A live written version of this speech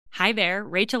Hi there,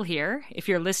 Rachel here. If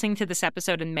you're listening to this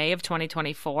episode in May of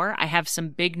 2024, I have some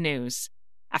big news.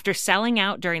 After selling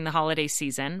out during the holiday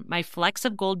season, my Flecks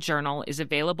of Gold journal is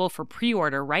available for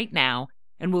pre-order right now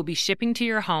and will be shipping to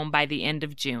your home by the end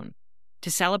of June. To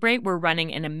celebrate, we're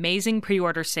running an amazing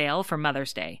pre-order sale for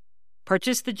Mother's Day.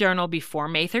 Purchase the journal before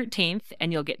May 13th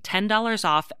and you'll get $10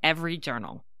 off every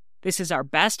journal. This is our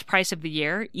best price of the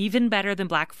year, even better than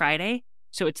Black Friday,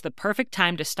 so it's the perfect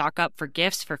time to stock up for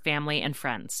gifts for family and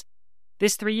friends.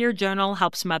 This 3-year journal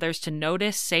helps mothers to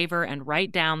notice, savor, and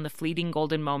write down the fleeting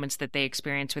golden moments that they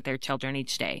experience with their children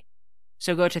each day.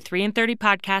 So go to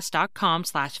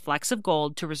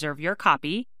 3in30podcast.com/flecksofgold to reserve your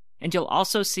copy, and you'll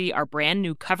also see our brand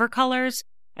new cover colors,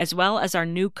 as well as our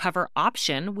new cover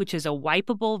option, which is a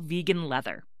wipeable vegan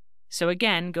leather. So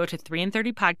again, go to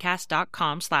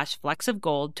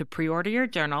 3in30podcast.com/flecksofgold to pre-order your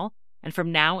journal, and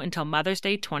from now until Mother's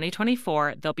Day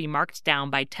 2024, they'll be marked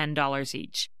down by $10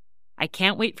 each. I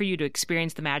can't wait for you to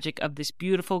experience the magic of this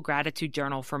beautiful gratitude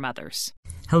journal for mothers.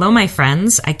 Hello, my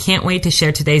friends. I can't wait to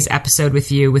share today's episode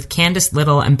with you with Candace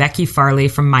Little and Becky Farley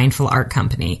from Mindful Art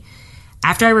Company.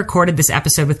 After I recorded this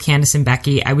episode with Candace and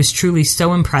Becky, I was truly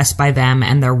so impressed by them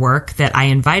and their work that I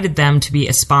invited them to be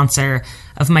a sponsor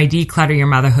of my Declutter Your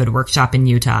Motherhood workshop in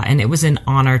Utah, and it was an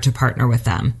honor to partner with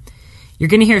them. You're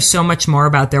going to hear so much more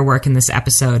about their work in this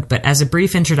episode, but as a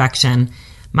brief introduction,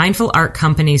 Mindful Art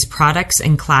Company's products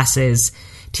and classes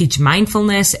teach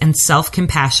mindfulness and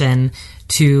self-compassion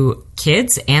to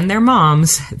kids and their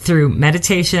moms through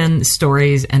meditation,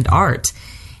 stories, and art.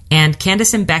 And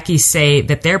Candace and Becky say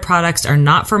that their products are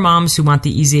not for moms who want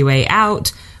the easy way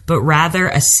out, but rather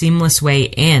a seamless way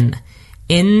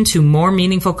into more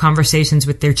meaningful conversations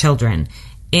with their children,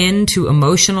 into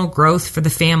emotional growth for the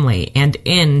family, and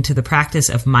into the practice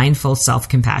of mindful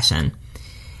self-compassion.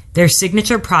 Their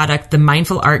signature product, the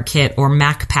Mindful Art Kit, or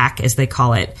MacPack as they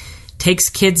call it, takes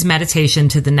kids' meditation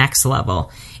to the next level.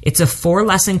 It's a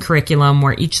 4-lesson curriculum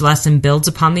where each lesson builds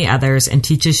upon the others and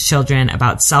teaches children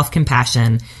about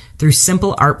self-compassion through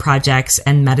simple art projects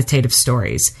and meditative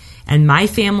stories. And my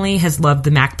family has loved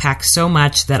the MacPack so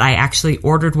much that I actually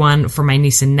ordered one for my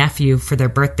niece and nephew for their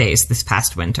birthdays this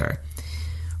past winter.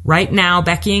 Right now,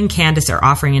 Becky and Candace are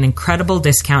offering an incredible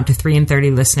discount to 3 in 30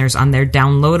 listeners on their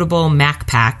downloadable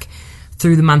MacPack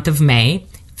through the month of May,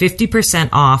 50%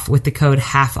 off with the code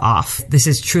HALFOFF. This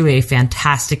is truly a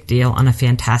fantastic deal on a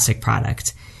fantastic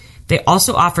product. They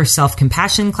also offer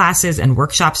self-compassion classes and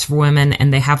workshops for women,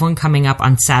 and they have one coming up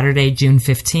on Saturday, June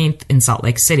 15th in Salt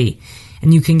Lake City.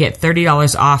 And you can get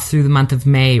 $30 off through the month of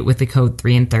May with the code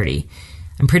 3 in 30.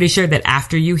 I'm pretty sure that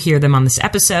after you hear them on this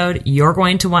episode, you're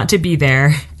going to want to be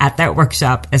there at that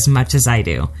workshop as much as I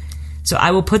do. So I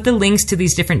will put the links to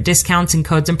these different discounts and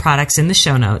codes and products in the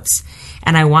show notes.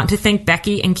 And I want to thank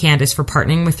Becky and Candace for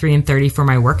partnering with 3 in 30 for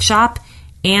my workshop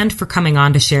and for coming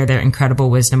on to share their incredible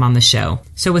wisdom on the show.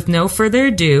 So with no further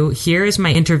ado, here is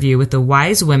my interview with the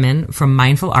wise women from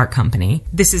Mindful Art Company.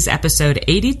 This is episode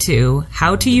 82,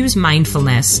 How to Use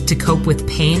Mindfulness to Cope with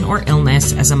Pain or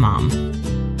Illness as a Mom.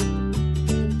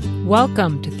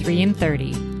 Welcome to 3 in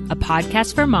 30, a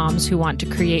podcast for moms who want to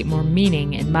create more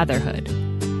meaning in motherhood.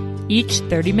 Each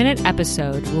 30-minute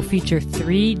episode will feature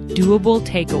 3 doable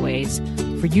takeaways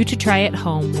for you to try at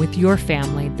home with your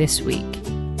family this week.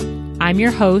 I'm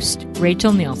your host,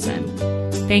 Rachel Nielsen.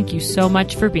 Thank you so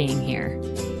much for being here.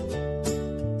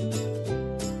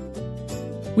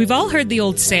 We've all heard the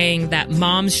old saying that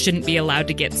moms shouldn't be allowed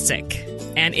to get sick.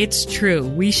 And it's true,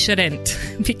 we shouldn't,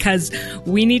 because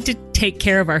we need to take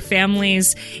care of our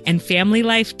families, and family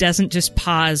life doesn't just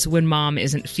pause when mom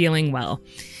isn't feeling well.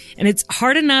 And it's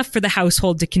hard enough for the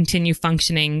household to continue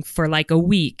functioning for like a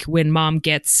week when mom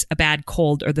gets a bad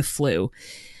cold or the flu.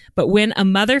 But when a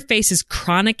mother faces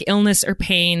chronic illness or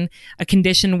pain, a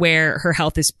condition where her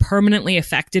health is permanently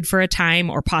affected for a time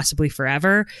or possibly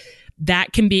forever,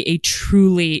 that can be a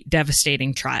truly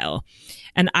devastating trial.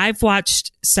 And I've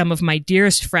watched some of my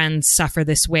dearest friends suffer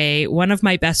this way. One of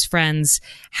my best friends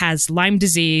has Lyme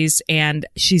disease, and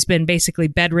she's been basically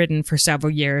bedridden for several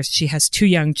years. She has 2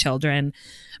 young children.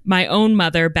 My own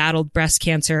mother battled breast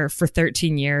cancer for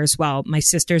 13 years while my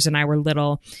sisters and I were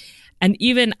little. And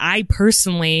even I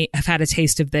personally have had a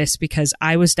taste of this because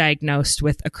I was diagnosed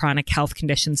with a chronic health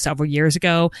condition several years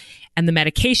ago, and the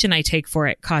medication I take for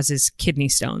it causes kidney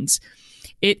stones.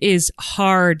 It is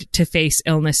hard to face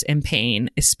illness and pain,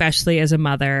 especially as a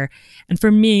mother. And for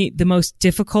me, the most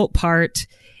difficult part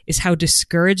is how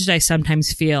discouraged I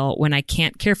sometimes feel when I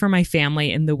can't care for my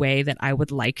family in the way that I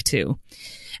would like to.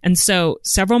 And so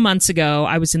several months ago,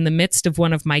 I was in the midst of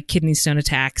one of my kidney stone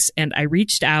attacks, and I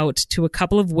reached out to a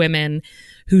couple of women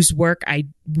whose work I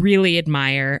really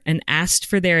admire and asked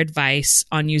for their advice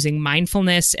on using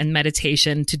mindfulness and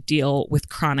meditation to deal with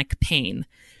chronic pain.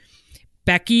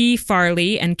 Becky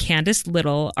Farley and Candace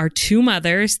Little are two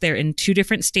mothers. They're in two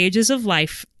different stages of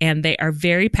life, and they are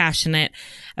very passionate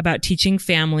about teaching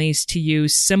families to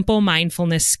use simple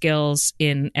mindfulness skills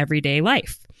in everyday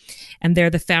life. And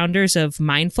they're the founders of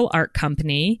Mindful Art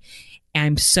Company.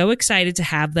 I'm so excited to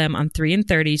have them on 3 in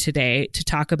 30 today to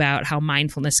talk about how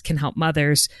mindfulness can help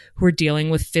mothers who are dealing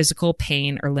with physical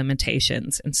pain or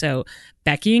limitations. And so,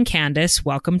 Becky and Candace,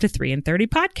 welcome to 3 in 30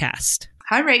 podcast.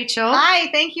 Hi, Rachel. Hi,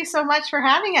 thank you so much for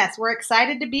having us. We're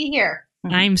excited to be here.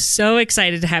 I'm so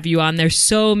excited to have you on. There's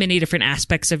so many different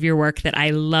aspects of your work that I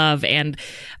love, and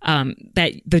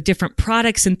that the different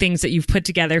products and things that you've put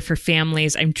together for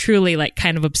families, I'm truly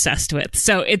kind of obsessed with.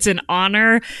 So it's an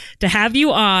honor to have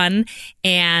you on.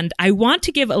 And I want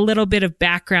to give a little bit of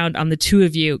background on the two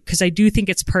of you because I do think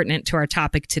it's pertinent to our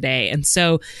topic today. And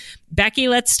so, Becky,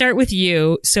 let's start with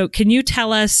you. So can you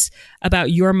tell us about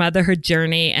your motherhood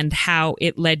journey and how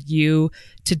it led you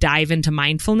to dive into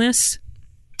mindfulness?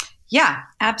 Yeah,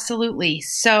 absolutely.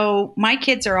 So my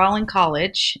kids are all in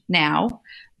college now,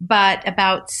 but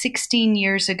about 16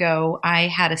 years ago, I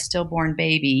had a stillborn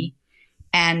baby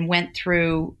and went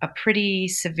through a pretty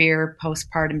severe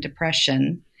postpartum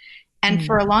depression. And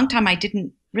for a long time, I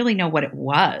didn't really know what it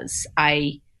was.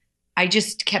 I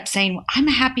just kept saying, I'm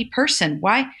a happy person.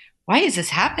 Why is this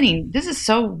happening? This is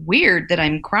so weird that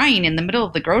I'm crying in the middle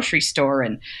of the grocery store.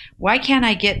 And why can't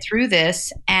I get through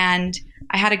this? And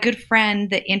I had a good friend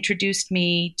that introduced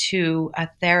me to a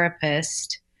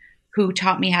therapist who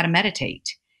taught me how to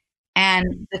meditate.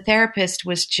 And the therapist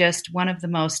was just one of the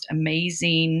most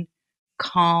amazing,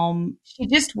 calm. She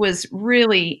just was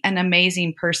really an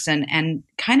amazing person and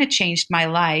kind of changed my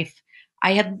life.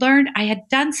 I had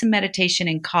done some meditation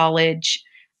in college,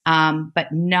 but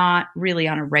not really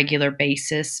on a regular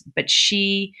basis. But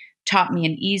she taught me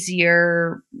an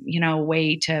easier,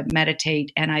 way to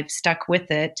meditate, and I've stuck with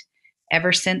it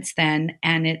ever since then.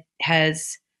 And it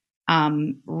has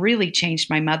really changed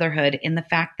my motherhood in the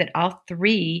fact that all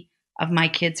 3 of my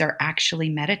kids are actually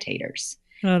meditators.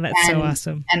 Oh, that's so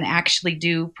awesome. And actually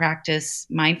do practice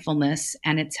mindfulness.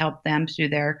 And it's helped them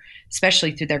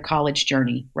especially through their college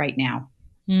journey right now.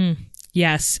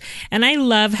 Yes. And I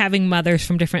love having mothers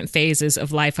from different phases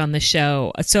of life on the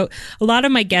show. So a lot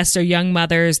of my guests are young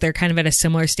mothers. They're kind of at a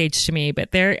similar stage to me, but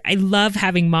I love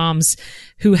having moms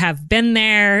who have been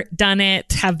there, done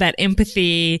it, have that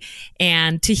empathy.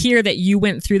 And to hear that you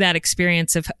went through that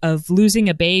experience of losing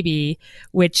a baby,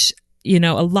 which, a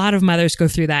lot of mothers go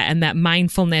through that, and that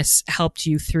mindfulness helped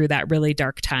you through that really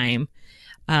dark time.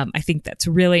 I think that's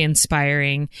really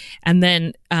inspiring. And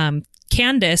then,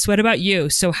 Candace, what about you?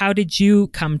 So how did you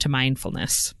come to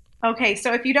mindfulness? Okay,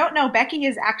 so if you don't know, Becky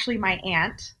is actually my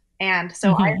aunt. And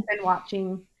so I've been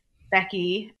watching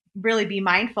Becky really be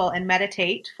mindful and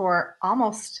meditate for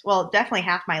definitely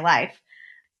half my life.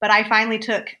 But I finally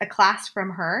took a class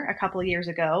from her a couple of years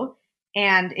ago.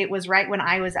 And it was right when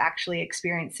I was actually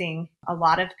experiencing a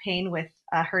lot of pain with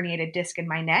a herniated disc in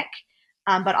my neck.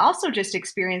 But also just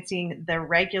experiencing the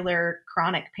regular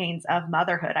chronic pains of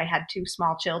motherhood. I had 2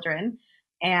 small children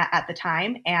at the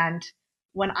time. And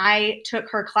when I took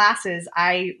her classes,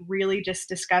 I really just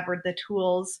discovered the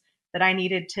tools that I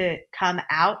needed to come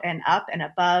out and up and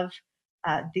above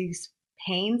these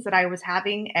pains that I was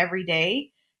having every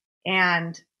day.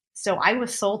 And so I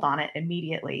was sold on it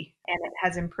immediately. And it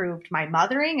has improved my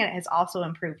mothering, and it has also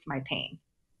improved my pain.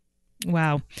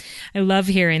 Wow. I love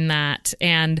hearing that.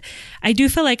 And I do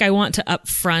feel like I want to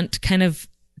upfront kind of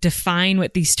define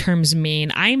what these terms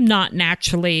mean. I'm not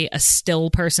naturally a still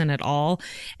person at all.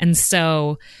 And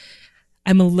so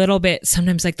I'm a little bit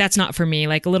sometimes that's not for me,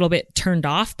 a little bit turned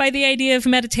off by the idea of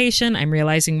meditation. I'm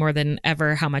realizing more than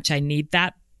ever how much I need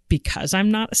that because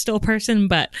I'm not a still person.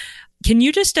 But can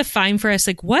you just define for us,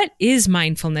 what is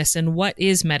mindfulness and what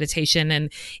is meditation?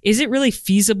 And is it really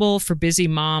feasible for busy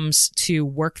moms to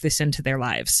work this into their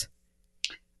lives?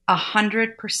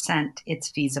 100% it's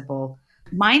feasible.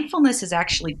 Mindfulness is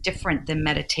actually different than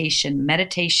meditation.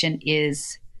 Meditation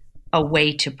is a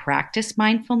way to practice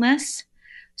mindfulness.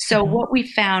 So what we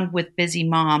found with busy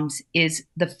moms is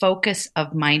the focus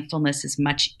of mindfulness is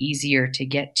much easier to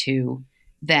get to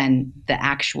than the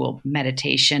actual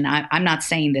meditation. I'm not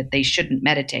saying that they shouldn't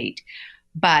meditate,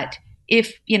 but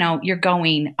if, you're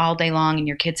going all day long and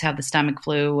your kids have the stomach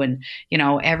flu and,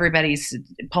 everybody's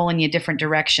pulling you different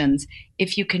directions,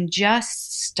 if you can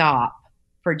just stop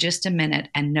for just a minute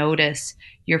and notice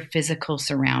your physical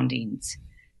surroundings,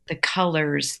 the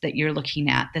colors that you're looking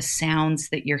at, the sounds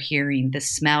that you're hearing, the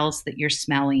smells that you're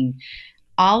smelling.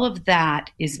 All of that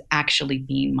is actually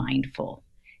being mindful.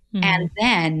 Mm-hmm. And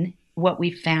then what we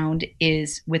found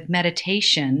is with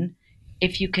meditation,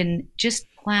 if you can just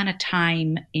plan a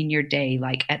time in your day,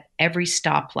 like at every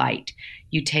stoplight,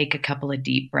 you take a couple of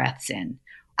deep breaths in.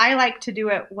 I like to do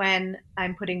it when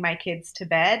I'm putting my kids to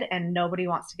bed and nobody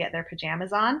wants to get their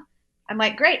pajamas on. I'm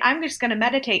like, great, I'm just going to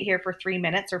meditate here for 3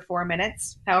 minutes or 4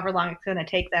 minutes, however long it's going to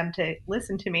take them to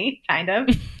listen to me, kind of.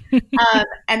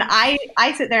 And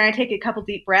I sit there and I take a couple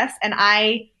deep breaths, and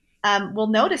I will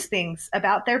notice things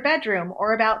about their bedroom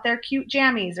or about their cute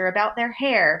jammies or about their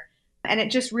hair. And it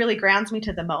just really grounds me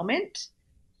to the moment.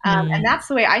 And that's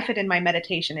the way I fit in my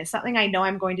meditation. It's something I know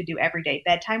I'm going to do every day.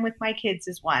 Bedtime with my kids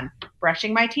is one.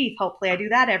 Brushing my teeth, hopefully I do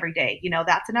that every day.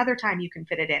 That's another time you can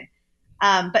fit it in.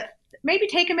 But maybe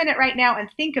take a minute right now and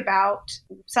think about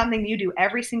something you do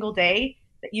every single day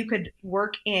that you could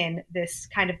work in this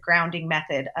kind of grounding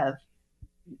method of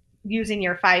using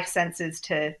your 5 senses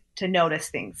to notice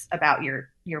things about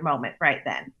your moment right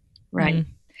then. Right.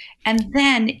 Mm-hmm. And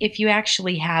then if you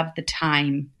actually have the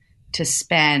time to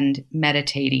spend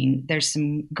meditating, there's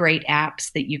some great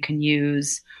apps that you can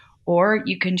use, or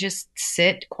you can just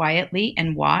sit quietly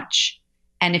and watch.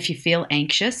 And if you feel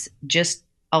anxious, just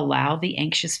allow the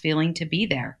anxious feeling to be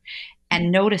there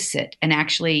and notice it and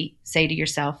actually say to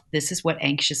yourself, this is what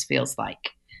anxious feels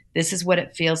like. This is what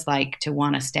it feels like to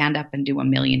want to stand up and do a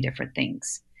million different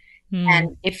things.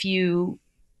 And if you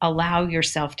allow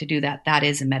yourself to do that, that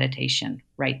is a meditation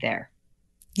right there.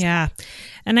 Yeah.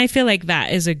 And I feel like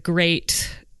that is a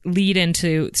great lead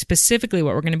into specifically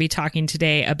what we're going to be talking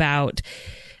today about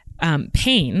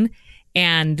pain.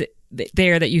 And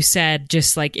there that you said,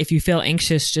 just like if you feel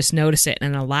anxious, just notice it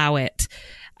and allow it.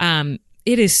 It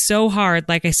is so hard,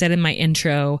 like I said in my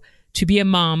intro, to be a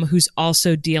mom who's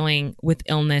also dealing with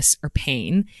illness or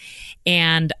pain.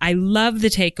 And I love the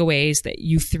takeaways that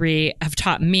you three have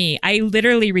taught me. I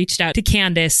literally reached out to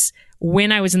Candace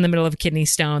when I was in the middle of a kidney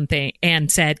stone thing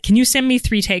and said, can you send me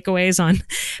 3 takeaways on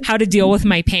how to deal with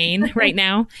my pain right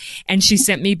now? And she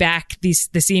sent me back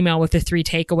this email with the 3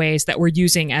 takeaways that we're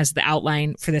using as the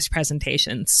outline for this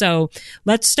presentation. So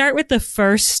let's start with the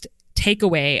first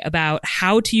takeaway about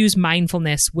how to use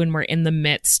mindfulness when we're in the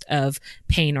midst of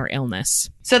pain or illness.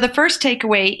 So the first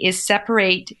takeaway is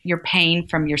separate your pain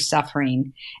from your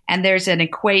suffering. And there's an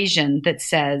equation that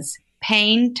says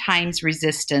pain times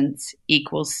resistance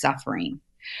equals suffering.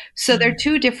 So they're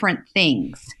 2 different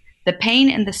things. The pain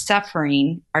and the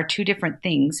suffering are 2 different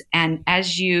things. And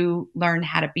as you learn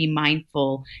how to be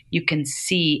mindful, you can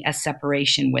see a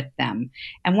separation with them.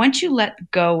 And once you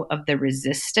let go of the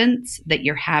resistance that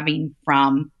you're having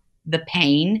from the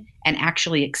pain and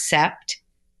actually accept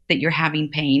that you're having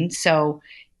pain. So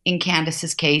in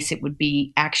Candace's case, it would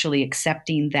be actually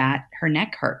accepting that her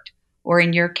neck hurt. Or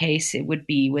in your case, it would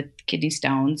be with kidney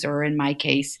stones. Or in my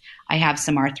case, I have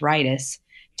some arthritis.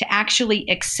 To actually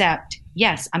accept,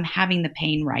 yes, I'm having the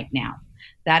pain right now.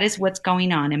 That is what's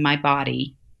going on in my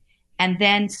body. And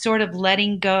then sort of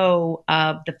letting go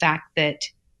of the fact that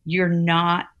you're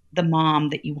not the mom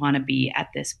that you want to be at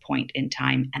this point in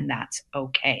time, and that's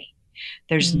okay.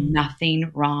 There's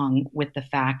nothing wrong with the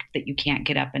fact that you can't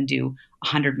get up and do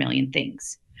 100 million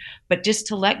things. But just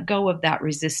to let go of that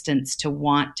resistance to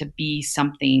want to be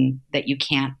something that you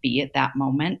can't be at that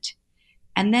moment.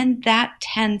 And then that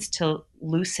tends to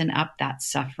loosen up that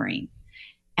suffering.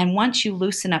 And once you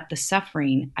loosen up the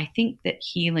suffering, I think that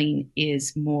healing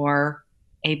is more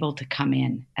able to come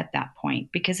in at that point.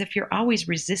 Because if you're always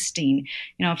resisting,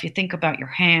 if you think about your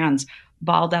hands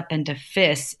balled up into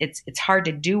fists, it's hard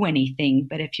to do anything.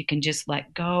 But if you can just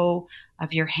let go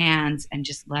of your hands and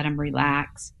just let them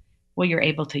relax, well, you're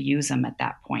able to use them at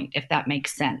that point, if that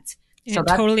makes sense. So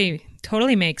it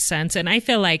totally makes sense. And I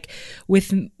feel like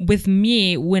with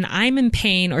me, when I'm in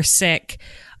pain or sick,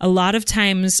 a lot of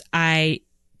times I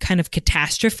kind of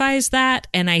catastrophize that.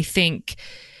 And I think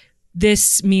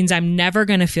this means I'm never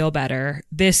going to feel better.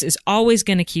 This is always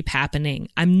going to keep happening.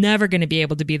 I'm never going to be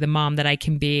able to be the mom that I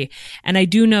can be. And I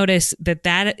do notice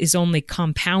that is only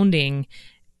compounding.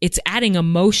 It's adding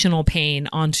emotional pain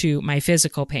onto my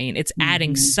physical pain. It's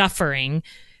adding suffering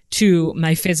to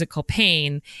my physical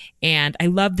pain. And I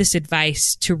love this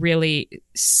advice to really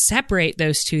separate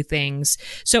those 2 things.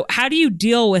 So how do you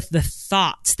deal with the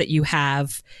thoughts that you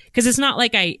have? Because it's not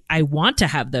like I want to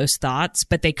have those thoughts,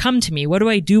 but they come to me. What do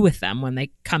I do with them when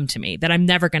they come to me? That I'm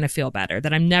never going to feel better,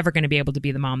 that I'm never going to be able to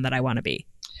be the mom that I want to be.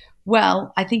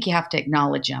 Well, I think you have to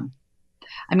acknowledge them.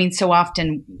 I mean, so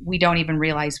often we don't even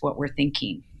realize what we're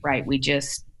thinking, right? We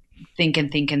just think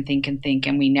and think and think and think,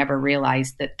 and we never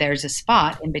realize that there's a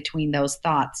spot in between those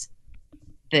thoughts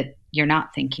that you're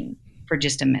not thinking for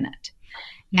just a minute.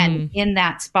 And in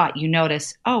that spot, you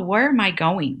notice, oh, where am I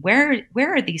going? Where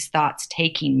are these thoughts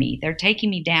taking me? They're taking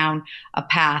me down a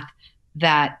path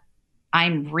that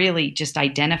I'm really just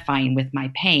identifying with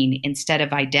my pain instead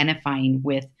of identifying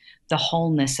with the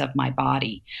wholeness of my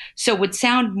body. So it would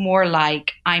sound more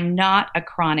like I'm not a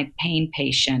chronic pain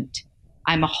patient.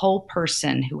 I'm a whole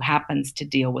person who happens to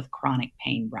deal with chronic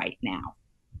pain right now.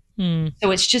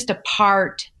 So it's just a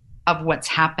part of what's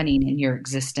happening in your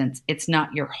existence. It's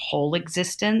not your whole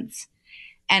existence.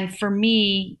 And for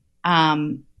me,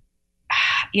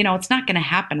 it's not going to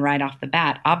happen right off the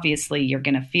bat. Obviously, you're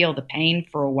going to feel the pain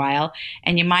for a while,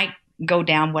 and you might go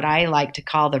down what I like to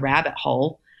call the rabbit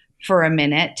hole for a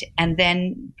minute, and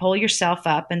then pull yourself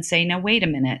up and say, no, wait a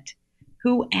minute.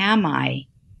 Who am I?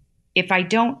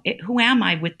 Who am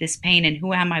I with this pain, and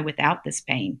who am I without this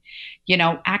pain?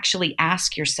 Actually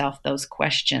ask yourself those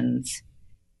questions.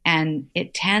 And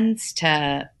it tends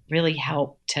to really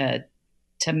help to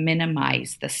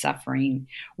minimize the suffering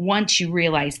once you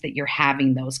realize that you're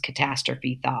having those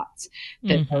catastrophe thoughts,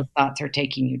 that those thoughts are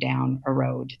taking you down a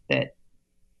road that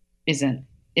isn't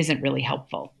really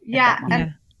helpful. Yeah.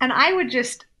 And I would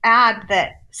just add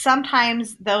that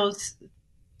sometimes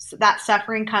that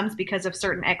suffering comes because of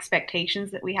certain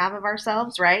expectations that we have of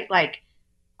ourselves, right? Like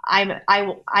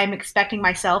I'm expecting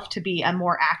myself to be a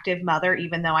more active mother,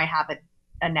 even though I have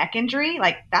a neck injury.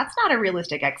 Like, that's not a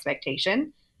realistic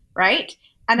expectation, right?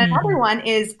 And another one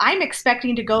is I'm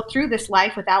expecting to go through this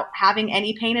life without having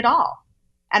any pain at all.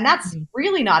 And that's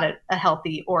really not a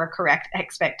healthy or a correct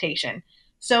expectation.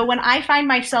 So when I find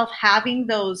myself having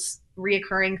those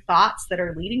reoccurring thoughts that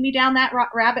are leading me down that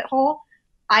rabbit hole,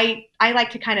 I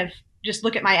like to kind of just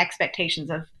look at my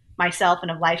expectations of myself and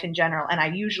of life in general. And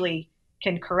I usually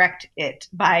can correct it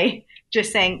by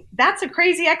just saying, that's a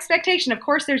crazy expectation. Of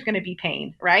course, there's going to be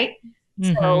pain, right?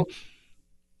 So,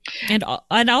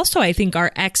 and also, I think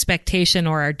our expectation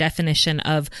or our definition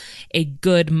of a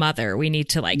good mother, we need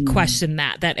to question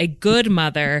that a good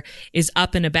mother is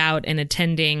up and about and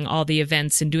attending all the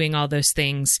events and doing all those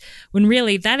things, when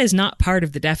really that is not part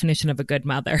of the definition of a good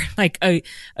mother. Like a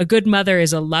good mother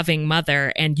is a loving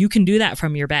mother, and you can do that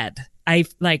from your bed.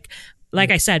 Like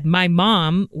I said, my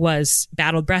mom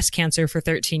battled breast cancer for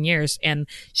 13 years, and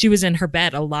she was in her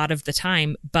bed a lot of the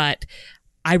time, but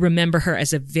I remember her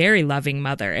as a very loving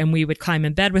mother, and we would climb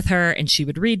in bed with her and she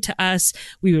would read to us.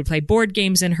 We would play board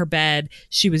games in her bed.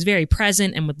 She was very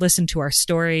present and would listen to our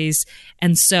stories.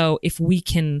 And so if we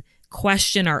can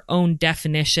question our own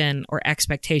definition or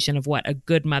expectation of what a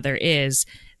good mother is,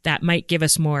 that might give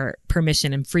us more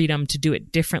permission and freedom to do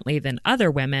it differently than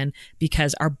other women,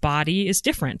 because our body is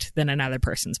different than another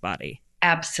person's body.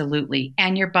 Absolutely.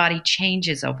 And your body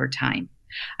changes over time.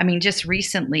 I mean, just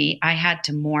recently, I had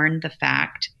to mourn the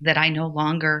fact that I no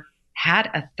longer had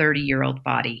a 30-year-old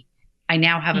body. I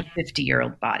now have a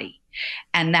 50-year-old body.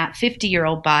 And that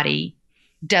 50-year-old body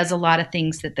does a lot of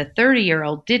things that the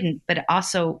 30-year-old didn't, but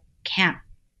also can't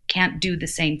do the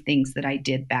same things that I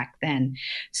did back then.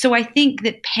 So I think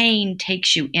that pain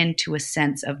takes you into a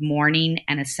sense of mourning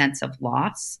and a sense of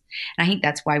loss. And I think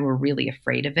that's why we're really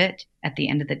afraid of it at the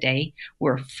end of the day.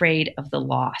 We're afraid of the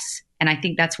loss. And I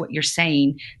think that's what you're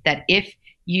saying, that if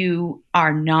you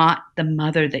are not the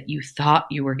mother that you thought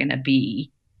you were going to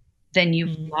be, then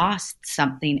you've lost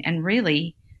something. And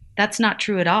really, that's not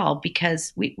true at all,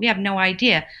 because we have no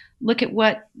idea. Look at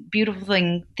what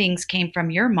beautiful things came from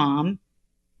your mom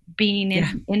being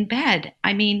in bed.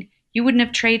 I mean, you wouldn't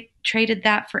have traded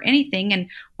that for anything. And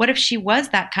what if she was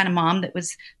that kind of mom that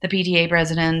was the PTA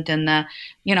president and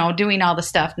doing all the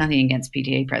stuff, nothing against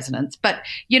PTA presidents, but,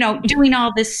 doing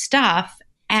all this stuff,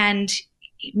 and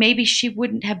maybe she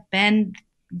wouldn't have been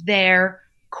there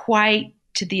quite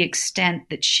to the extent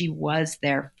that she was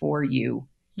there for you.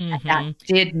 And that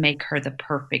did make her the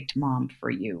perfect mom for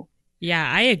you.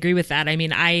 Yeah, I agree with that. I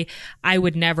mean, I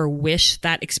would never wish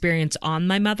that experience on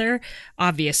my mother,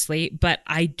 obviously, but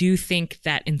I do think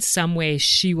that in some ways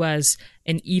she was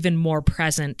an even more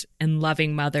present and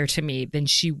loving mother to me than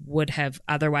she would have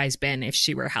otherwise been if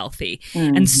she were healthy.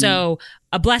 And so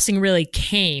a blessing really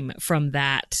came from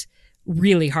that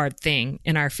really hard thing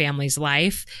in our family's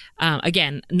life.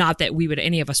 Again, not that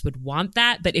any of us would want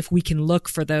that, but if we can look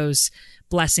for those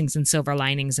blessings and silver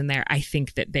linings in there, I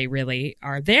think that they really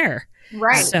are there.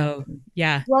 Right. So,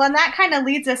 yeah. Well, and that kind of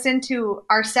leads us into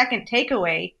our second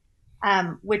takeaway,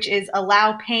 which is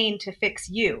allow pain to fix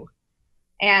you.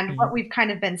 And what we've kind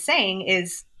of been saying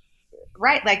is,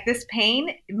 right, like this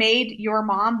pain made your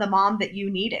mom the mom that you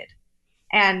needed.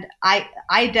 And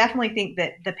I definitely think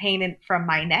that the pain from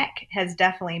my neck has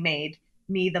definitely made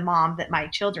me the mom that my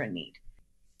children need.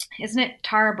 Isn't it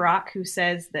Tara Brach who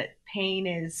says that pain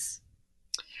is,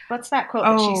 what's that quote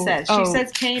that she says? She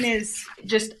says pain is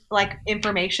just like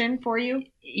information for you.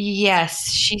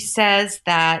 Yes, she says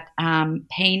that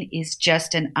pain is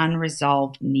just an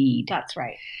unresolved need. That's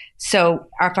right. So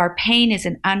if our pain is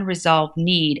an unresolved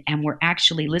need and we're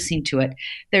actually listening to it,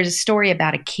 there's a story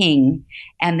about a king,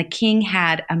 and the king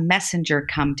had a messenger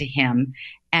come to him,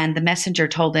 and the messenger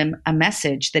told him a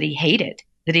message that he hated,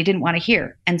 that he didn't want to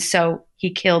hear. And so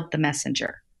he killed the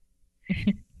messenger.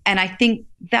 And I think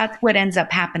that's what ends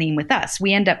up happening with us.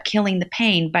 We end up killing the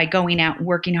pain by going out and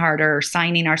working harder, or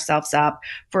signing ourselves up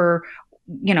for,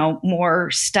 more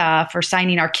stuff, or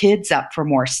signing our kids up for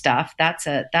more stuff. That's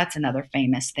another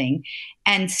famous thing.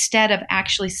 Instead of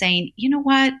actually saying, you know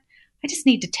what? I just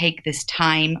need to take this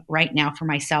time right now for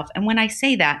myself. And when I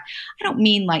say that, I don't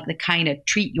mean like the kind of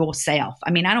treat yourself.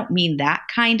 I mean, I don't mean that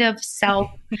kind of self,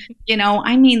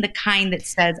 I mean the kind that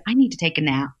says, I need to take a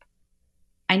nap.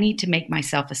 I need to make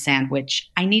myself a sandwich.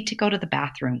 I need to go to the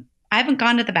bathroom. I haven't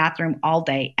gone to the bathroom all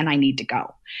day and I need to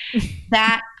go.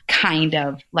 That kind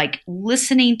of like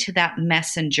listening to that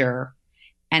messenger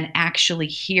and actually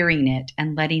hearing it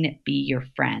and letting it be your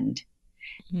friend.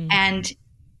 And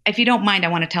if you don't mind, I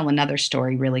want to tell another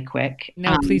story really quick.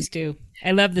 No, please do.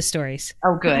 I love the stories.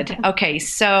 Oh, good. Okay.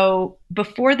 So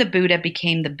before the Buddha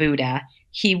became the Buddha,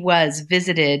 he was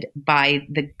visited by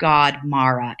the god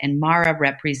Mara, and Mara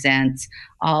represents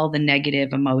all the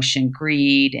negative emotion,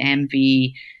 greed,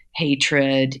 envy,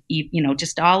 hatred,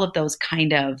 just all of those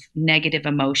kind of negative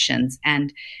emotions.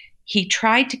 And he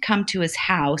tried to come to his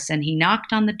house, and he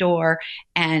knocked on the door,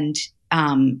 and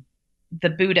the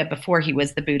Buddha, before he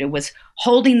was the Buddha, was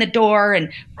holding the door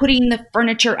and putting the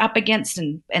furniture up against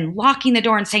and locking the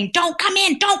door and saying, don't come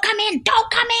in, don't come in, don't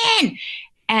come in.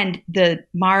 And the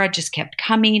Mara just kept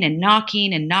coming and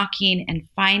knocking and knocking. And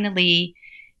finally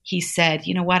he said,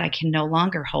 you know what? I can no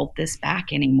longer hold this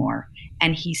back anymore.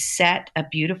 And he set a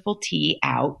beautiful tea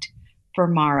out for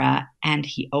Mara, and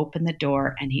he opened the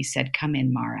door and he said, come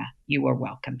in, Mara, you are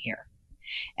welcome here.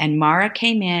 And Mara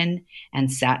came in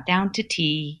and sat down to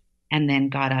tea and then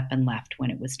got up and left when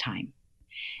it was time.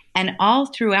 And all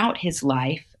throughout his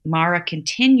life, Mara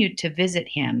continued to visit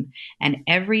him, and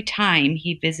every time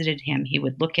he visited him, he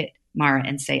would look at Mara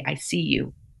and say, I see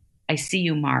you. I see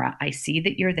you, Mara. I see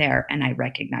that you're there, and I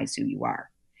recognize who you are.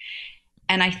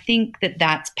 And I think that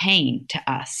that's pain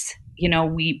to us.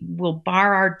 We will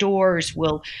bar our doors.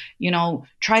 We'll,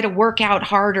 try to work out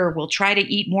harder. We'll try to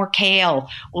eat more kale.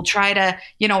 We'll try to,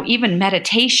 even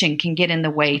meditation can get in the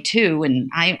way too.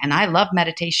 And I love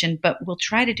meditation, but we'll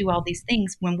try to do all these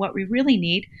things when what we really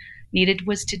needed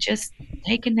was to just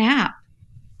take a nap,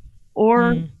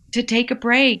 or to take a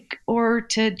break, or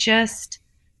to just,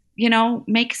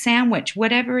 make a sandwich,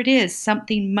 whatever it is,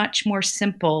 something much more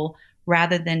simple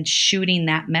rather than shooting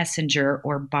that messenger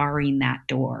or barring that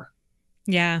door.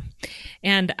 Yeah.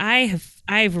 And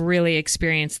I've really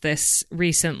experienced this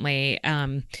recently,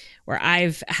 where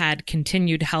I've had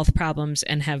continued health problems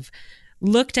and have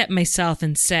looked at myself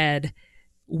and said,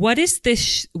 what is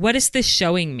this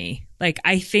showing me? Like,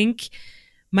 I think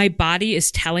my body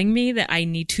is telling me that I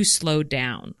need to slow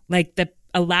down,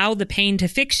 allow the pain to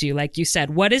fix you. Like you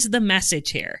said, what is the message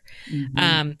here?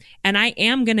 Mm-hmm. And I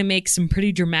am going to make some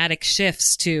pretty dramatic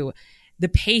shifts to the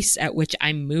pace at which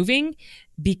I'm moving,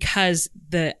 because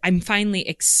I'm finally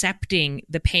accepting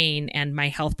the pain and my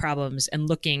health problems and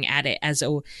looking at it as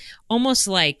almost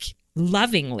like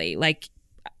lovingly, like,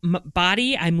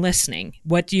 body, I'm listening.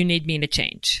 What do you need me to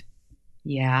change?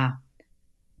 Yeah,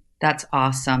 that's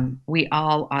awesome. We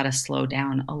all ought to slow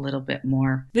down a little bit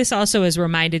more. This also has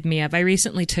reminded me of, I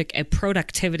recently took a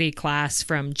productivity class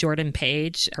from Jordan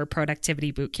Page, her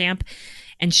productivity boot camp.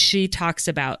 And she talks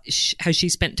about how she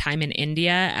spent time in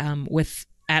India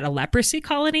at a leprosy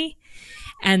colony.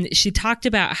 And she talked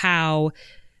about how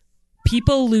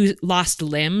people lost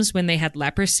limbs when they had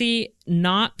leprosy,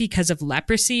 not because of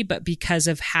leprosy, but because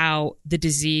of how the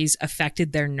disease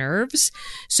affected their nerves.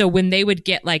 So when they would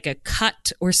get like a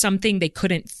cut or something, they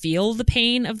couldn't feel the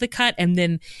pain of the cut, and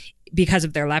then because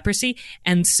of their leprosy.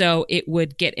 And so it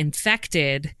would get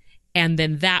infected, and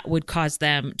then that would cause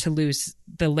them to lose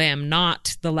the limb,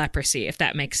 not the leprosy, if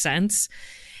that makes sense.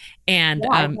 And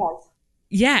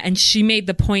yeah, and she made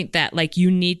the point that, like,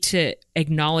 you need to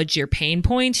acknowledge your pain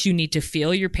points. You need to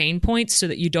feel your pain points so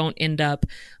that you don't end up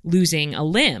losing a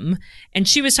limb. And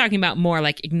she was talking about more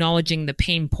like acknowledging the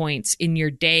pain points in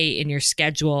your day, in your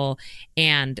schedule,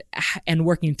 and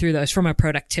working through those from a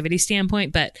productivity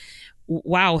standpoint. But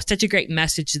wow, such a great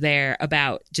message there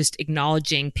about just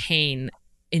acknowledging pain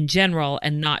in general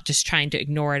and not just trying to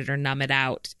ignore it or numb it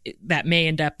out. That may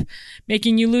end up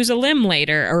making you lose a limb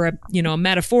later, or a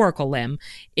metaphorical limb,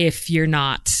 if you're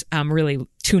not really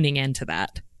tuning into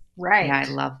that. Right. Yeah, I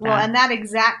love that. Well, and that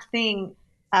exact thing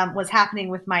was happening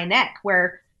with my neck,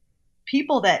 where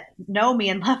people that know me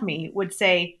and love me would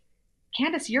say,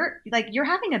 Candace, you're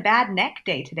having a bad neck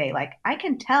day today. Like, I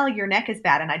can tell your neck is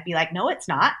bad. And I'd be like, no, it's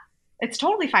not. It's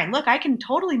totally fine. Look, I can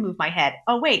totally move my head.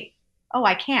 Oh, wait. Oh,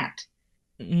 I can't.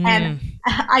 And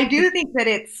I do think that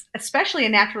it's especially a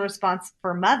natural response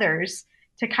for mothers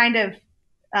to kind of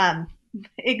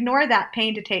ignore that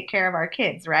pain to take care of our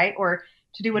kids, right? Or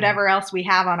to do whatever else we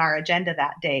have on our agenda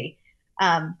that day.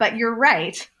 But you're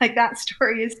right. Like, that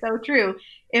story is so true.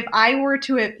 If I were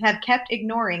to have kept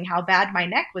ignoring how bad my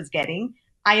neck was getting,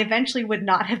 I eventually would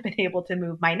not have been able to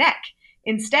move my neck.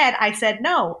 Instead, I said,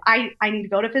 no, I need to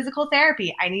go to physical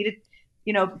therapy. I need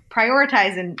to,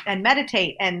 prioritize and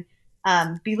meditate and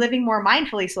be living more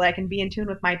mindfully so that I can be in tune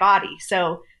with my body.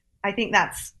 So I think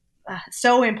that's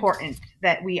so important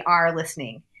that we are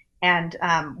listening. And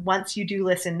once you do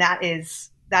listen, that is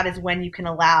when you can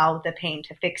allow the pain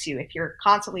to fix you. If you're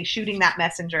constantly shooting that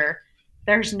messenger,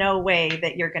 there's no way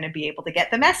that you're going to be able to get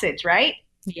the message, right?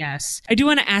 Yes. I do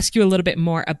want to ask you a little bit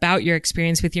more about your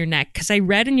experience with your neck, because I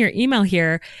read in your email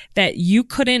here that you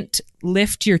couldn't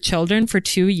lift your children for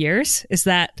 2 years. Is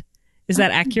that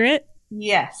accurate?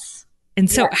 Yes. And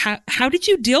so how did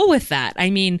you deal with that?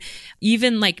 I mean,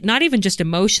 even not even just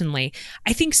emotionally,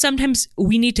 I think sometimes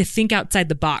we need to think outside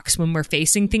the box when we're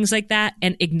facing things like that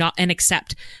and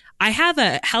accept, I have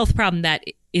a health problem that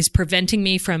is preventing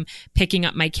me from picking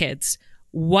up my kids.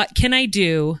 What can I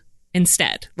do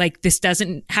instead? This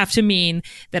doesn't have to mean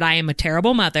that I am a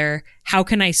terrible mother. How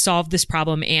can I solve this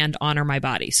problem and honor my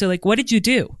body? So what did you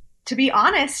do? To be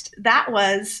honest, that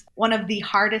was one of the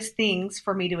hardest things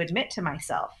for me to admit to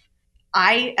myself.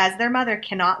 I, as their mother,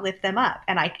 cannot lift them up,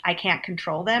 and I can't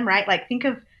control them, right? Think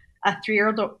of a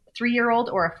 3-year-old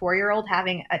or a 4-year-old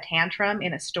having a tantrum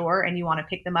in a store and you want to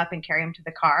pick them up and carry them to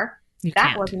the car.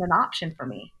 That wasn't an option for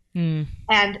me.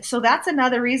 And so that's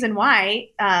another reason why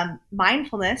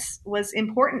mindfulness was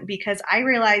important, because I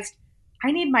realized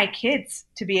I need my kids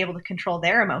to be able to control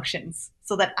their emotions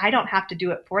so that I don't have to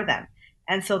do it for them,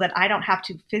 and so that I don't have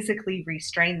to physically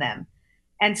restrain them.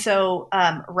 And so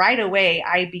right away,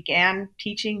 I began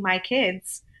teaching my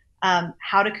kids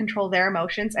how to control their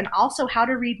emotions and also how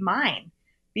to read mine.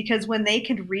 Because when they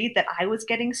could read that I was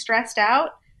getting stressed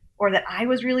out or that I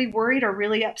was really worried or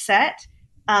really upset,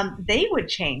 they would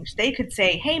change. They could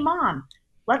say, hey, Mom,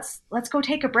 let's go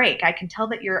take a break. I can tell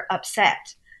that you're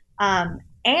upset. And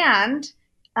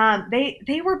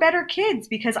they were better kids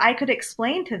because I could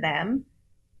explain to them,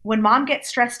 when Mom gets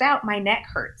stressed out, my neck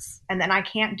hurts, and then I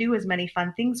can't do as many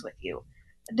fun things with you.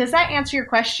 Does that answer your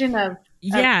question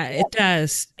Yeah, it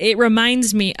does. It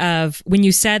reminds me of when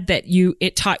you said that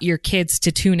it taught your kids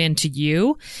to tune into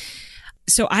you.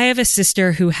 So I have a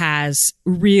sister who has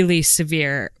really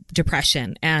severe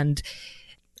depression, and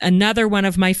another one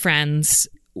of my friends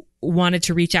wanted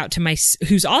to reach out to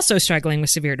who's also struggling with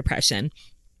severe depression,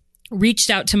 reached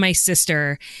out to my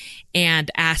sister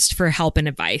and asked for help and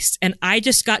advice. And I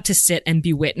just got to sit and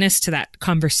be witness to that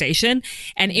conversation.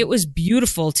 And it was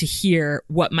beautiful to hear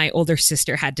what my older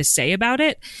sister had to say about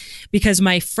it, because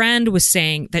my friend was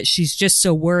saying that she's just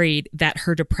so worried that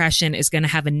her depression is going to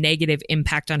have a negative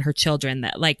impact on her children,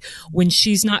 that when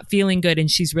she's not feeling good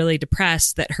and she's really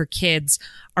depressed, that her kids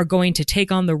are going to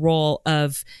take on the role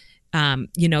of,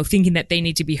 thinking that they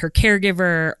need to be her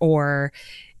caregiver, or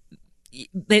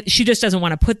that she just doesn't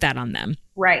want to put that on them.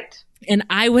 Right. And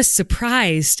I was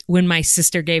surprised when my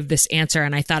sister gave this answer,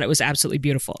 and I thought it was absolutely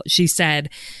beautiful. She said,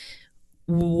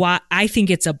 I think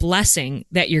it's a blessing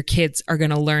that your kids are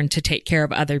going to learn to take care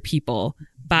of other people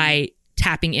by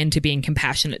tapping into being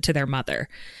compassionate to their mother.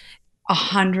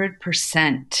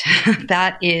 100%.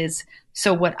 That is,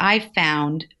 so what I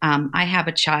found, I have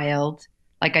a child,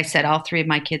 like I said, all 3 of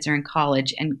my kids are in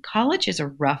college, and college is a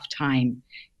rough time.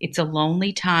 It's a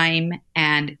lonely time,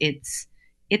 and it's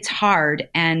hard.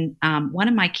 And one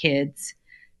of my kids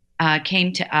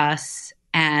came to us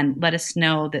and let us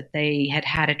know that they had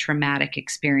had a traumatic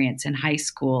experience in high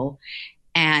school.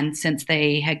 And since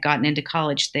they had gotten into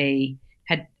college, they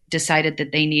had decided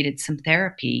that they needed some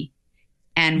therapy,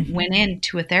 and went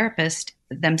into a therapist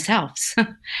themselves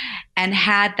and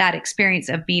had that experience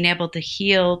of being able to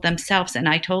heal themselves. And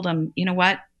I told them, you know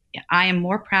what? I am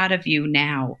more proud of you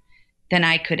now than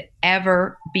I could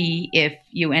ever be if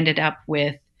you ended up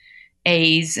with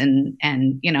A's and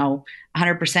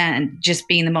 100% and just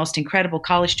being the most incredible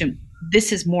college student.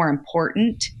 this is more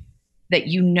important, that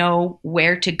you know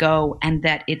where to go and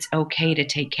that it's okay to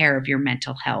take care of your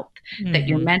mental health, that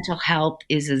your mental health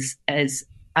is as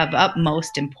of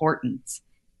utmost importance.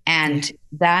 And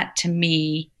that to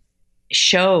me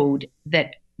showed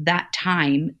that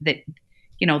time that,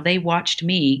 they watched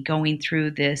me going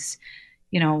through this,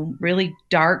 really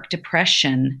dark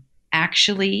depression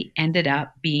actually ended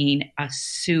up being a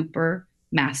super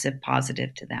massive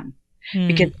positive to them.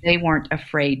 Because they weren't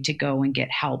afraid to go and get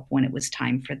help when it was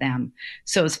time for them.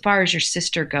 So as far as your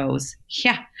sister goes,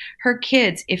 her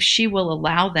kids, if she will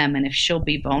allow them and if she'll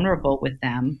be vulnerable with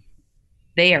them,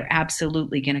 they are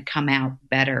absolutely going to come out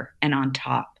better and on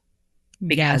top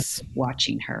because of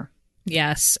watching her.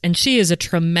 Yes. And she is a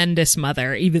tremendous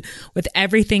mother. Even with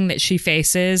everything that she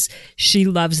faces, she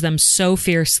loves them so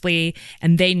fiercely,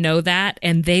 and they know that,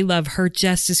 and they love her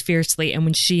just as fiercely. And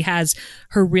when she has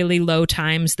her really low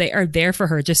times, they are there for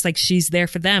her, just like she's there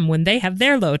for them when they have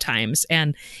their low times.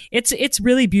 And it's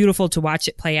really beautiful to watch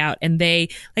it play out. And they,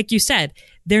 like you said,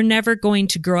 they're never going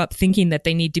to grow up thinking that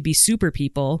they need to be super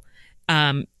people.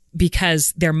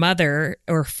 Because their mother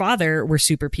or father were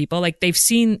super people. Like, they've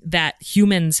seen that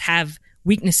humans have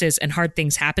weaknesses and hard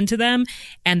things happen to them,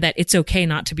 and that it's okay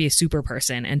not to be a super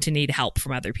person and to need help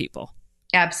from other people.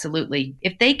 Absolutely.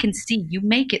 If they can see you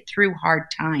make it through hard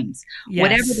times, Yes.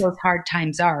 whatever those hard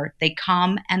times are, they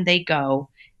come and they go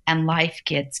and life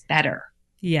gets better.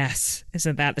 Yes.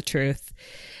 Isn't that the truth?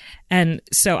 And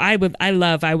so I would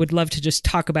love to just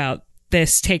talk about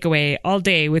this takeaway all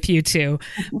day with you two,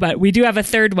 but we do have a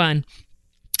third one.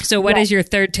 So what is your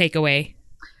third takeaway?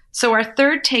 So our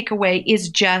third takeaway is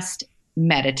just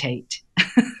meditate.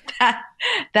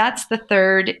 That's the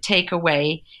third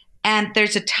takeaway. And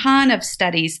there's a ton of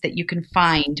studies that you can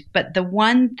find, but the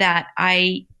one that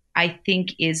I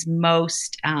think is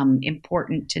most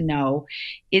important to know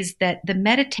is that the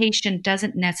meditation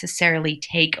doesn't necessarily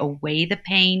take away the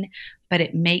pain, but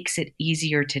it makes it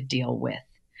easier to deal with.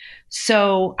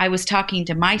 So I was talking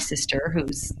to my sister,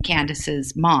 who's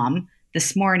Candace's mom,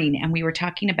 this morning, and we were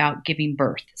talking about giving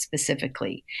birth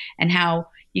specifically, and how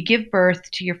you give birth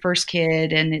to your first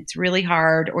kid and it's really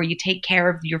hard, or you take care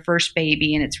of your first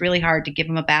baby and it's really hard to give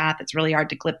them a bath. It's really hard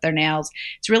to clip their nails.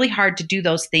 It's really hard to do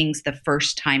those things the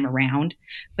first time around.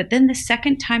 But then the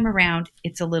second time around,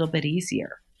 it's a little bit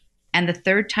easier. And the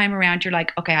third time around, you're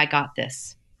like, okay, I got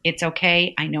this. It's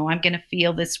okay. I know I'm going to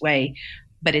feel this way,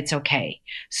 but it's okay.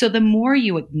 So the more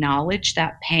you acknowledge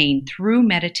that pain through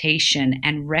meditation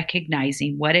and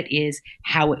recognizing what it is,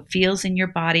 how it feels in your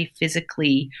body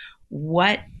physically,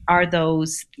 what are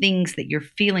those things that you're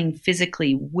feeling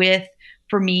physically with,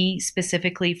 for me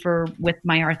specifically with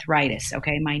my arthritis,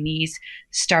 okay, my knees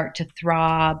start to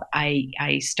throb. I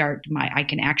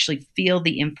can actually feel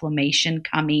the inflammation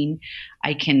coming.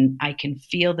 I can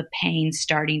feel the pain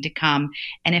starting to come.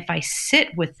 And if I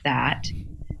sit with that,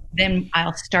 then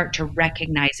I'll start to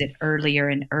recognize it earlier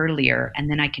and earlier,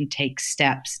 and then I can take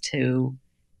steps to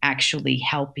actually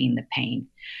helping the pain.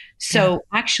 So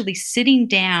actually sitting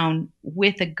down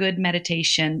with a good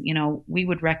meditation, we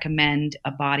would recommend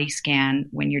a body scan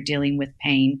when you're dealing with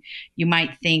pain. You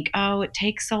might think, oh, it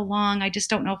takes so long, I just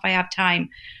don't know if I have time.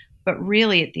 But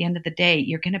really, at the end of the day,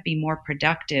 you're going to be more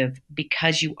productive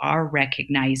because you are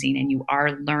recognizing and you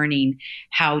are learning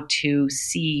how to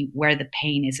see where the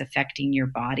pain is affecting your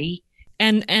body.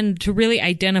 And to really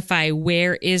identify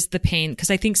where is the pain,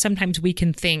 because I think sometimes we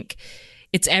can think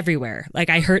it's everywhere. Like,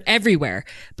 I hurt everywhere.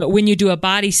 But when you do a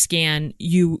body scan,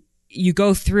 you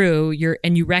go through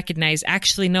and you recognize,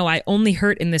 actually, no, I only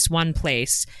hurt in this one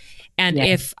place. And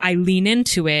if I lean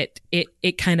into it,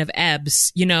 it kind of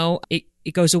ebbs,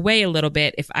 it goes away a little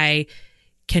bit if I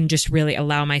can just really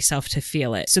allow myself to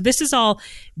feel it. So this is all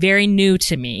very new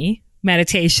to me,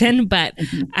 meditation, but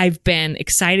I've been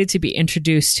excited to be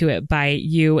introduced to it by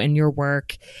you and your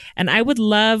work. And I would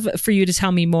love for you to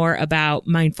tell me more about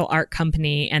Mindful Art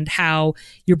Company and how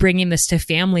you're bringing this to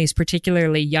families,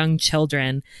 particularly young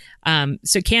children.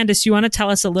 So Candace, you want to tell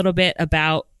us a little bit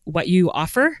about what you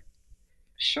offer?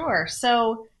 Sure.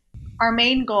 So our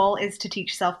main goal is to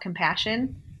teach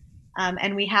self-compassion.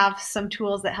 And we have some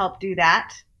tools that help do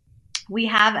that. We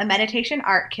have a meditation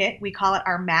art kit. We call it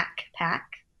our MAC pack.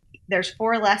 There's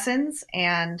 4 lessons,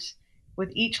 and with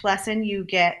each lesson you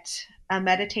get a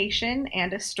meditation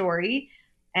and a story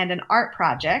and an art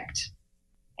project.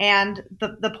 And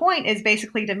the point is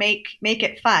basically to make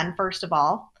it fun, first of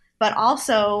all, but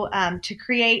also to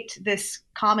create this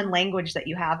common language that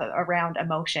you have around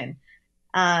emotion.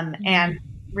 And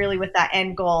really with that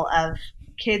end goal of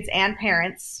kids and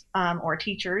parents or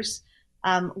teachers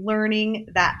learning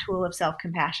that tool of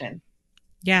self-compassion.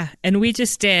 Yeah. And we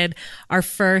just did our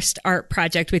first art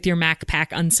project with your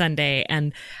MacPack on Sunday.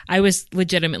 And I was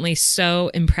legitimately so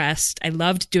impressed. I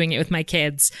loved doing it with my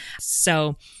kids.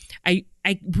 So I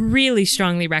really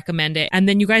strongly recommend it. And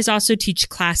then you guys also teach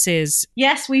classes.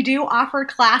 Yes, we do offer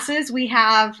classes. We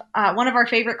have one of our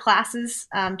favorite classes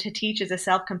to teach is a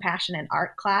self-compassion and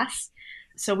art class.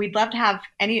 So we'd love to have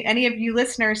any of you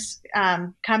listeners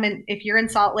come in, if you're in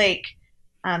Salt Lake,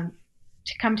 to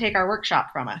come take our workshop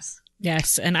from us.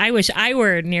 Yes. And I wish I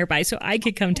were nearby so I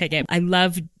could come take it. I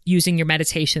love using your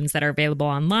meditations that are available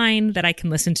online that I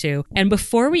can listen to. And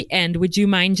before we end, would you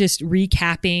mind just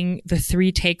recapping the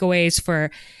 3 takeaways for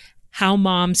how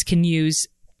moms can use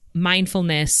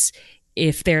mindfulness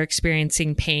if they're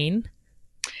experiencing pain?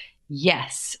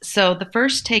 Yes. So the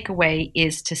first takeaway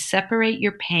is to separate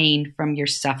your pain from your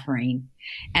suffering.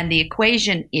 And the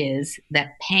equation is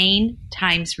that pain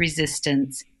times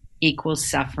resistance equals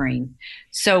suffering.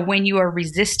 So when you are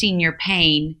resisting your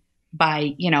pain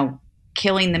by,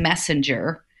 killing the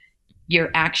messenger,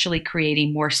 you're actually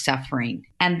creating more suffering.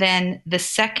 And then the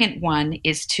second one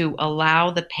is to allow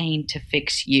the pain to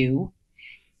fix you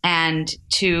and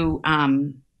to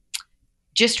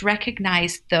just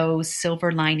recognize those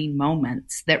silver lining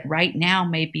moments that right now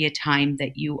may be a time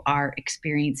that you are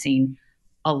experiencing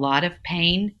a lot of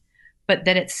pain, but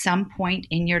that at some point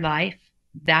in your life,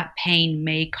 that pain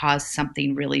may cause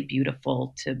something really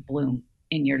beautiful to bloom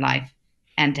in your life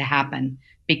and to happen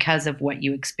because of what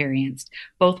you experienced,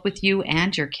 both with you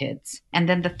and your kids. And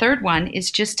then the third one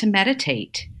is just to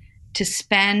meditate, to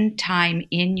spend time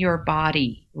in your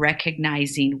body,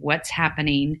 recognizing what's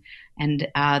happening. And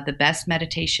the best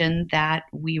meditation that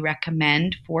we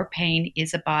recommend for pain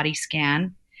is a body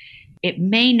scan. It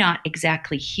may not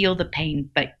exactly heal the pain,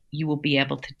 but you will be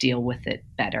able to deal with it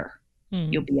better.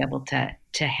 You'll be able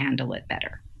to handle it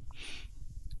better.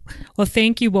 Well,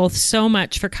 thank you both so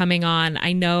much for coming on.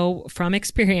 I know from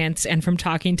experience and from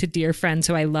talking to dear friends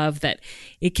who I love that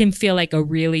it can feel like a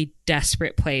really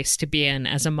desperate place to be in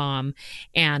as a mom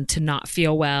and to not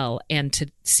feel well and to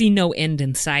see no end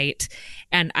in sight.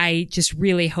 And I just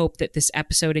really hope that this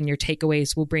episode and your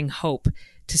takeaways will bring hope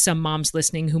to some moms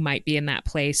listening who might be in that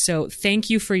place. So thank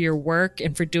you for your work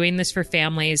and for doing this for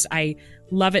families. I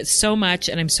love it so much,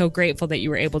 and I'm so grateful that you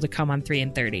were able to come on 3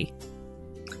 in 30.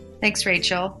 Thanks,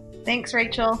 Rachel. Thanks,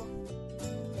 Rachel.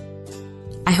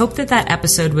 I hope that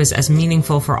episode was as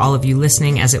meaningful for all of you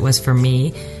listening as it was for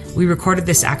me. We recorded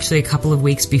this actually a couple of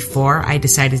weeks before I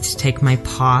decided to take my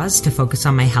pause to focus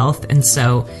on my health. And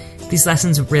so these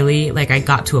lessons really, I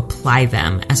got to apply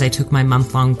them as I took my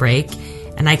month-long break.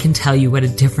 And I can tell you what a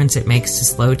difference it makes to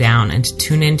slow down and to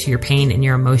tune into your pain and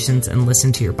your emotions and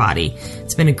listen to your body.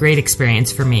 It's been a great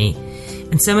experience for me.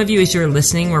 And some of you, as you're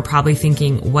listening, were probably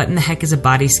thinking, what in the heck is a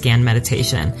body scan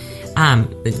meditation?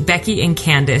 Becky and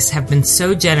Candace have been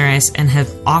so generous and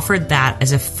have offered that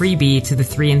as a freebie to the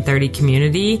 3 in 30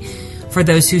 community for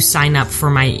those who sign up for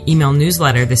my email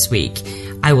newsletter this week.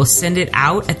 I will send it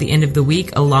out at the end of the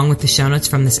week along with the show notes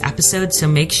from this episode. So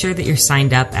make sure that you're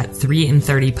signed up at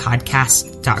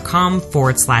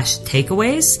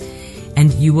 3in30podcast.com/takeaways.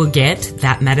 And you will get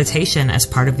that meditation as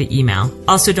part of the email.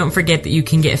 Also, don't forget that you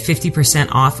can get 50%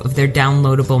 off of their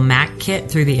downloadable Mac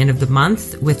kit through the end of the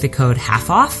month with the code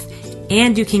HALFOFF.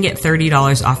 And you can get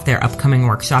 $30 off their upcoming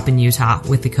workshop in Utah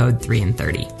with the code 3 in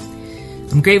 30.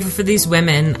 I'm grateful for these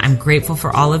women. I'm grateful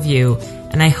for all of you.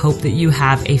 And I hope that you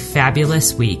have a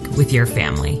fabulous week with your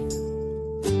family.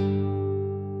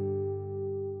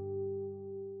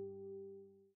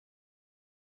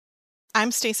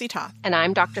 I'm Stacey Toth. And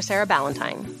I'm Dr. Sarah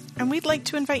Ballantyne. And we'd like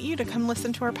to invite you to come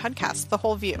listen to our podcast, The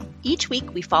Whole View. Each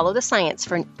week, we follow the science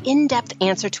for an in-depth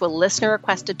answer to a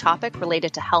listener-requested topic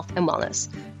related to health and wellness.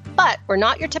 But we're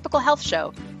not your typical health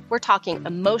show. We're talking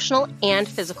emotional and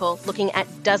physical, looking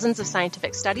at dozens of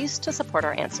scientific studies to support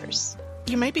our answers.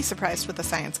 You might be surprised what the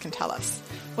science can tell us.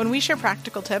 When we share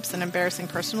practical tips and embarrassing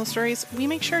personal stories, we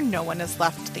make sure no one is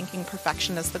left thinking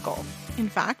perfection is the goal. In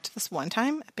fact, this one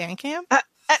time at band camp...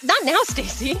 Not now,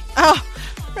 Stacey. Oh,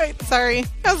 right. Sorry.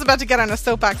 I was about to get on a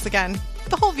soapbox again.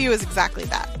 The Whole View is exactly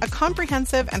that. A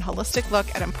comprehensive and holistic look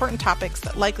at important topics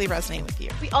that likely resonate with you.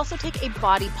 We also take a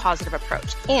body-positive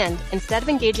approach. And instead of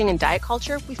engaging in diet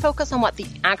culture, we focus on what the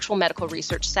actual medical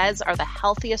research says are the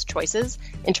healthiest choices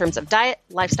in terms of diet,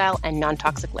 lifestyle, and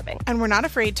non-toxic living. And we're not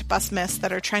afraid to bust myths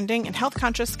that are trending in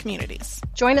health-conscious communities.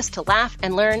 Join us to laugh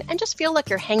and learn and just feel like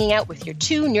you're hanging out with your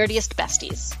 2 nerdiest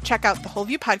besties. Check out the Whole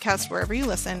View podcast wherever you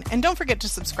listen, and don't forget to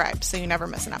subscribe so you never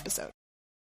miss an episode.